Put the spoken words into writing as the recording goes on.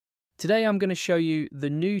Today I'm going to show you the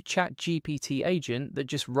new ChatGPT agent that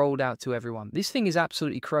just rolled out to everyone. This thing is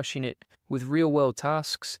absolutely crushing it with real-world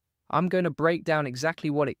tasks. I'm going to break down exactly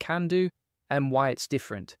what it can do and why it's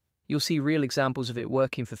different. You'll see real examples of it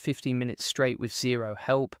working for 15 minutes straight with zero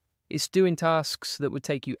help. It's doing tasks that would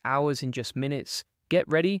take you hours in just minutes. Get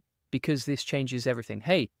ready, because this changes everything.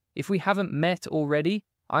 Hey, if we haven't met already,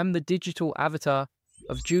 I'm the digital avatar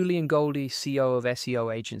of Julian Goldie, CEO of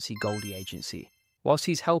SEO agency Goldie Agency. Whilst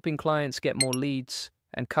he's helping clients get more leads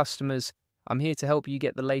and customers, I'm here to help you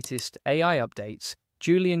get the latest AI updates.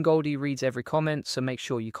 Julian Goldie reads every comment, so make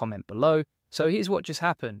sure you comment below. So here's what just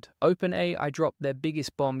happened. OpenAI dropped their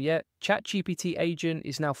biggest bomb yet. ChatGPT agent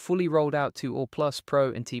is now fully rolled out to all Plus,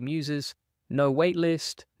 Pro, and Team users. No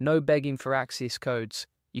waitlist, no begging for access codes.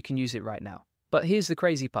 You can use it right now. But here's the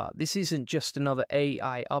crazy part. This isn't just another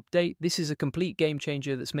AI update. This is a complete game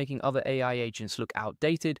changer that's making other AI agents look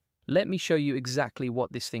outdated. Let me show you exactly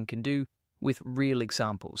what this thing can do with real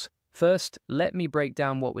examples. First, let me break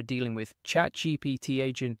down what we're dealing with. ChatGPT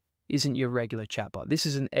agent isn't your regular chatbot. This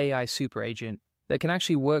is an AI super agent that can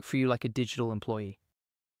actually work for you like a digital employee.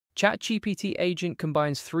 ChatGPT agent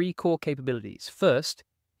combines three core capabilities. First,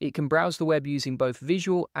 it can browse the web using both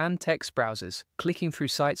visual and text browsers, clicking through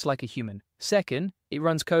sites like a human. Second, it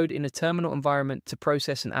runs code in a terminal environment to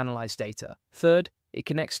process and analyze data. Third, it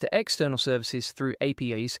connects to external services through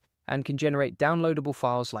APIs and can generate downloadable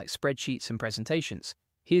files like spreadsheets and presentations.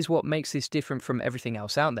 Here's what makes this different from everything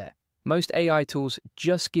else out there. Most AI tools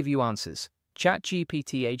just give you answers.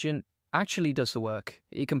 ChatGPT agent actually does the work.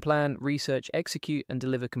 It can plan, research, execute, and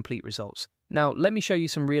deliver complete results. Now, let me show you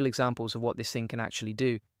some real examples of what this thing can actually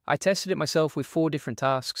do. I tested it myself with 4 different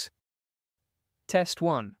tasks. Test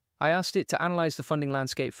 1. I asked it to analyze the funding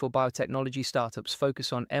landscape for biotechnology startups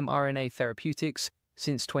focused on mRNA therapeutics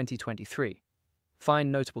since 2023.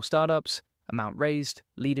 Find notable startups, amount raised,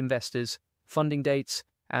 lead investors, funding dates,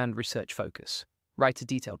 and research focus. Write a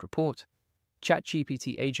detailed report.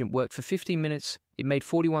 ChatGPT agent worked for 15 minutes. It made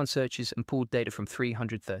 41 searches and pulled data from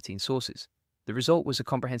 313 sources. The result was a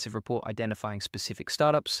comprehensive report identifying specific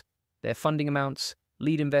startups, their funding amounts,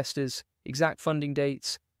 lead investors, exact funding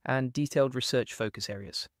dates, and detailed research focus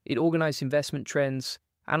areas. It organized investment trends,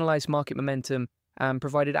 analyzed market momentum, and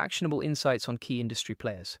provided actionable insights on key industry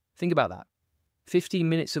players. Think about that. 15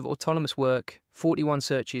 minutes of autonomous work, 41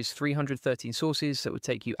 searches, 313 sources that would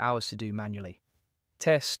take you hours to do manually.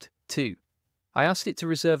 Test 2. I asked it to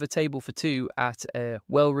reserve a table for 2 at a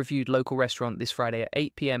well-reviewed local restaurant this Friday at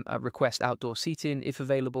 8 p.m. Request outdoor seating if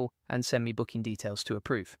available, and send me booking details to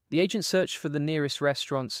approve. The agent searched for the nearest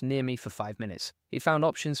restaurants near me for 5 minutes. It found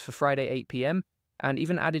options for Friday 8 p.m. and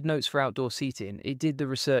even added notes for outdoor seating. It did the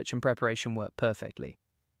research and preparation work perfectly.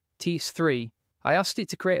 Test 3. I asked it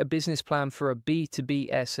to create a business plan for a B2B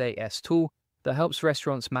SaaS tool that helps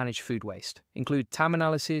restaurants manage food waste, include TAM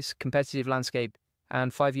analysis, competitive landscape,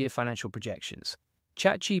 and 5-year financial projections.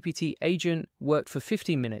 ChatGPT agent worked for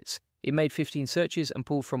 15 minutes. It made 15 searches and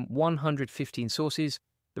pulled from 115 sources.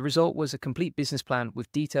 The result was a complete business plan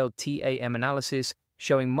with detailed TAM analysis,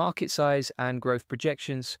 showing market size and growth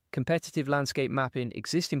projections, competitive landscape mapping,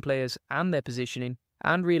 existing players and their positioning,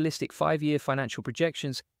 and realistic 5-year financial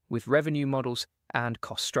projections with revenue models and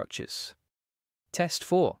cost structures. Test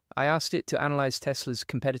 4. I asked it to analyze Tesla's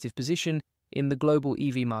competitive position in the global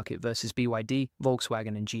EV market versus BYD,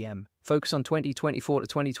 Volkswagen, and GM. Focus on 2024 to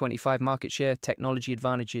 2025 market share, technology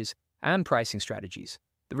advantages, and pricing strategies.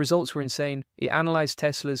 The results were insane. It analyzed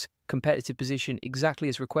Tesla's competitive position exactly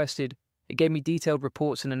as requested. It gave me detailed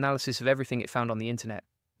reports and analysis of everything it found on the internet.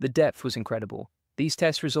 The depth was incredible. These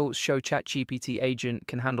test results show ChatGPT agent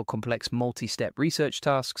can handle complex multi-step research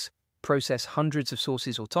tasks, process hundreds of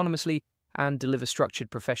sources autonomously, and deliver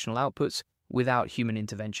structured professional outputs without human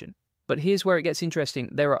intervention. But here's where it gets interesting.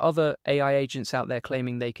 There are other AI agents out there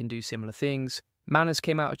claiming they can do similar things. Manus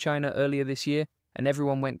came out of China earlier this year, and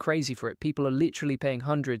everyone went crazy for it. People are literally paying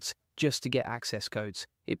hundreds just to get access codes.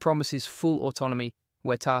 It promises full autonomy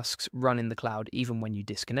where tasks run in the cloud even when you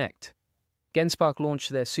disconnect. Genspark launched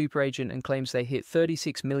their super agent and claims they hit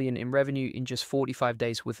 36 million in revenue in just 45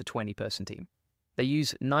 days with a 20-person team. They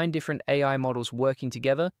use 9 different AI models working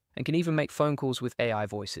together and can even make phone calls with AI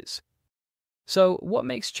voices. So what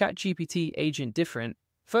makes ChatGPT agent different?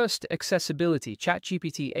 First, accessibility.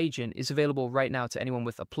 ChatGPT agent is available right now to anyone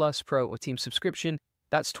with a Plus, Pro, or Team subscription.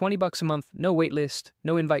 That's $20 a month, no waitlist,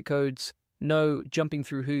 no invite codes, no jumping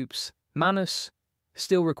through hoops. Manus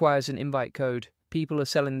still requires an invite code. People are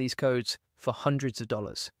selling these codes for hundreds of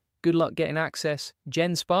dollars. Good luck getting access.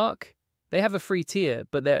 Genspark, they have a free tier,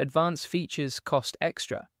 but their advanced features cost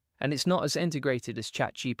extra, and it's not as integrated as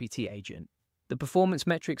ChatGPT agent. The performance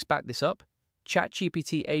metrics back this up.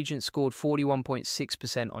 ChatGPT agent scored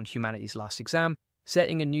 41.6% on humanity's last exam,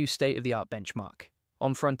 setting a new state-of-the-art benchmark.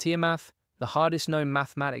 On Frontier Math, the hardest known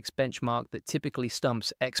mathematics benchmark that typically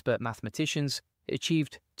stumps expert mathematicians, it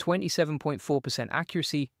achieved 27.4%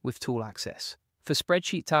 accuracy with tool access. For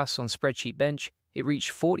spreadsheet tasks on Spreadsheet Bench, it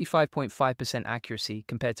reached 45.5% accuracy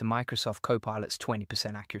compared to Microsoft Copilot's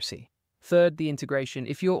 20% accuracy. Third, the integration.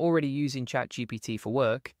 If you're already using ChatGPT for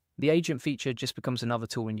work, the agent feature just becomes another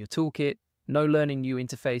tool in your toolkit. No learning new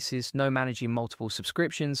interfaces, no managing multiple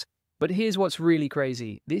subscriptions. But here's what's really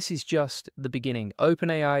crazy. This is just the beginning.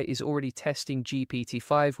 OpenAI is already testing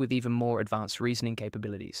GPT-5 with even more advanced reasoning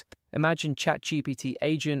capabilities. Imagine ChatGPT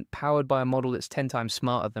agent powered by a model that's 10 times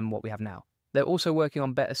smarter than what we have now. They're also working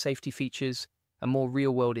on better safety features and more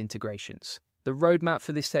real-world integrations. The roadmap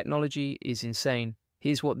for this technology is insane.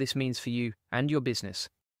 Here's what this means for you and your business.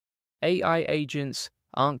 AI agents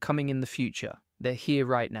aren't coming in the future. They're here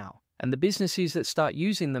right now. And the businesses that start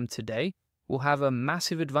using them today will have a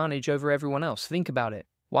massive advantage over everyone else. Think about it.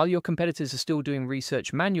 While your competitors are still doing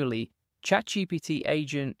research manually, ChatGPT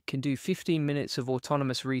agent can do 15 minutes of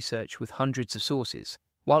autonomous research with hundreds of sources.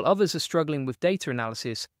 While others are struggling with data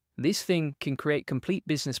analysis, this thing can create complete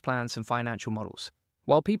business plans and financial models.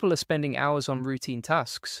 While people are spending hours on routine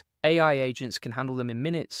tasks, AI agents can handle them in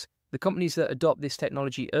minutes. The companies that adopt this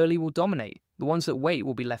technology early will dominate. The ones that wait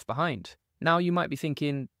will be left behind. Now you might be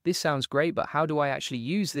thinking, this sounds great, but how do I actually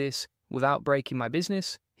use this without breaking my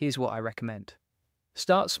business? Here's what I recommend.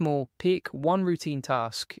 Start small, pick one routine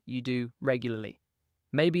task you do regularly.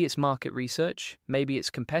 Maybe it's market research, maybe it's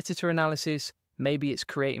competitor analysis, maybe it's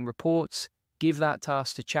creating reports. Give that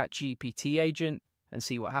task to ChatGPT agent and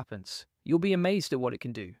see what happens. You'll be amazed at what it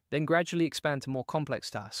can do. Then gradually expand to more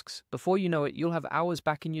complex tasks. Before you know it, you'll have hours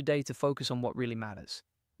back in your day to focus on what really matters.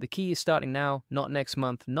 The key is starting now, not next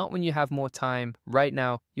month, not when you have more time. Right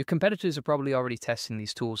now, your competitors are probably already testing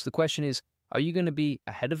these tools. The question is, are you going to be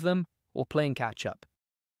ahead of them or playing catch up?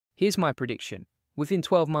 Here's my prediction. Within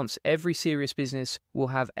 12 months, every serious business will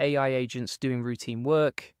have AI agents doing routine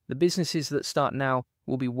work. The businesses that start now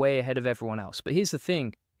will be way ahead of everyone else. But here's the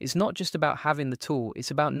thing. It's not just about having the tool.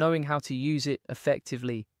 It's about knowing how to use it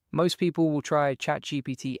effectively. Most people will try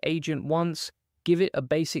ChatGPT agent once, give it a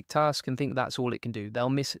basic task and think that's all it can do. They'll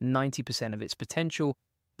miss 90% of its potential.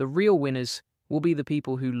 The real winners will be the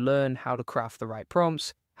people who learn how to craft the right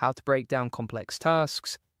prompts, how to break down complex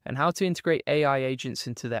tasks, and how to integrate AI agents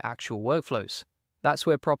into their actual workflows. That's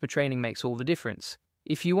where proper training makes all the difference.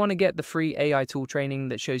 If you want to get the free AI tool training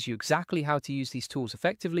that shows you exactly how to use these tools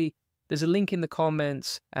effectively, there's a link in the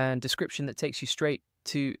comments and description that takes you straight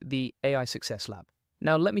to the AI Success Lab.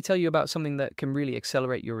 Now, let me tell you about something that can really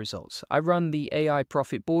accelerate your results. I run the AI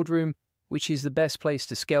Profit Boardroom, which is the best place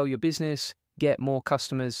to scale your business, get more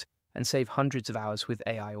customers, and save hundreds of hours with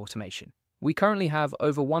AI automation. We currently have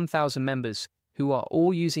over 1,000 members who are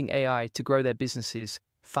all using AI to grow their businesses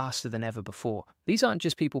faster than ever before. These aren't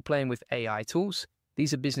just people playing with AI tools.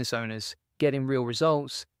 These are business owners getting real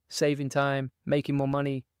results, saving time, making more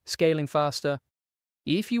money, scaling faster.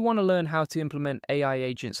 If you want to learn how to implement AI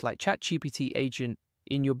agents like ChatGPT agent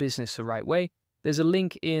in your business the right way, there's a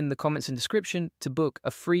link in the comments and description to book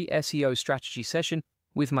a free SEO strategy session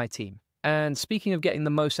with my team. And speaking of getting the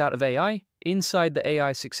most out of AI, inside the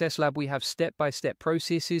AI Success Lab, we have step-by-step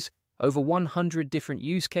processes, over 100 different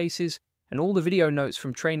use cases, and all the video notes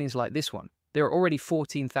from trainings like this one. There are already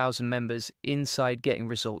 14,000 members inside getting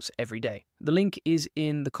results every day. The link is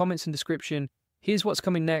in the comments and description. Here's what's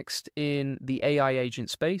coming next in the AI agent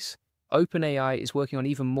space. OpenAI is working on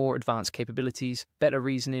even more advanced capabilities, better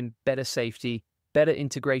reasoning, better safety, better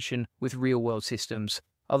integration with real-world systems.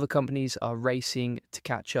 Other companies are racing to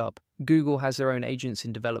catch up. Google has their own agents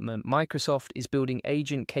in development. Microsoft is building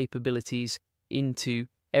agent capabilities into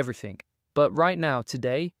everything. But right now,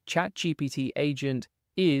 today, ChatGPT agent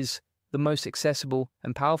is the most accessible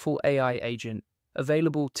and powerful AI agent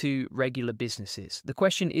available to regular businesses. The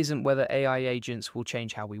question isn't whether AI agents will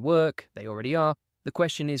change how we work. They already are. The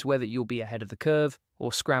question is whether you'll be ahead of the curve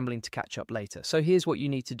or scrambling to catch up later. So here's what you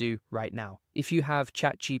need to do right now. If you have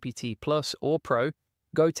ChatGPT Plus or Pro,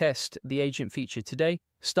 go test the agent feature today.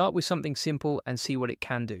 Start with something simple and see what it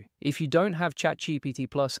can do. If you don't have ChatGPT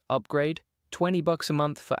Plus, upgrade. $20 a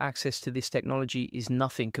month for access to this technology is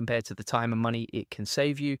nothing compared to the time and money it can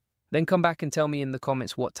save you. Then come back and tell me in the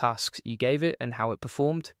comments what tasks you gave it and how it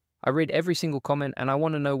performed. I read every single comment and I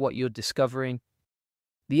want to know what you're discovering.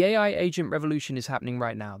 The AI agent revolution is happening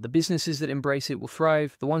right now. The businesses that embrace it will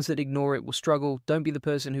thrive. The ones that ignore it will struggle. Don't be the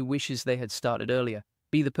person who wishes they had started earlier.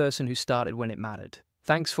 Be the person who started when it mattered.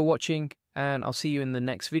 Thanks for watching, and I'll see you in the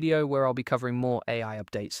next video where I'll be covering more AI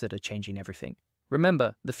updates that are changing everything.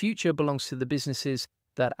 Remember, the future belongs to the businesses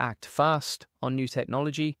that act fast on new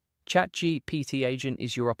technology. ChatGPT agent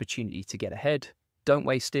is your opportunity to get ahead. Don't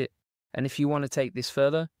waste it. And if you want to take this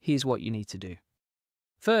further, here's what you need to do.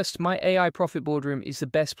 First, my AI Profit Boardroom is the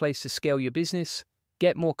best place to scale your business,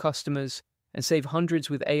 get more customers, and save hundreds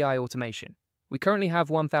with AI automation. We currently have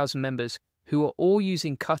 1,000 members who are all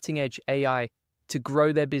using cutting-edge AI to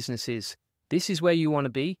grow their businesses. This is where you want to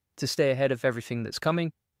be to stay ahead of everything that's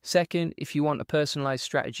coming. Second, if you want a personalized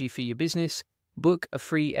strategy for your business, book a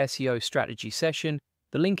free SEO strategy session.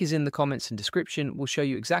 The link is in the comments and description. We'll show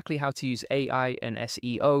you exactly how to use AI and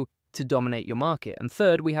SEO to dominate your market. And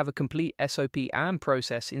third, we have a complete SOP and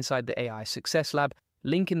process inside the AI Success Lab.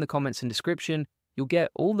 Link in the comments and description. You'll get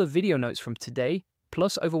all the video notes from today,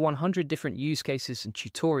 plus over 100 different use cases and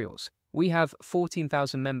tutorials. We have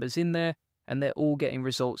 14,000 members in there, and they're all getting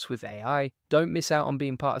results with AI. Don't miss out on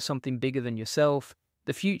being part of something bigger than yourself.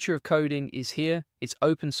 The future of coding is here. It's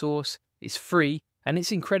open source, it's free, and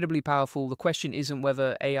it's incredibly powerful. The question isn't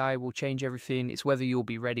whether AI will change everything, it's whether you'll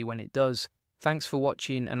be ready when it does. Thanks for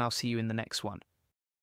watching, and I'll see you in the next one.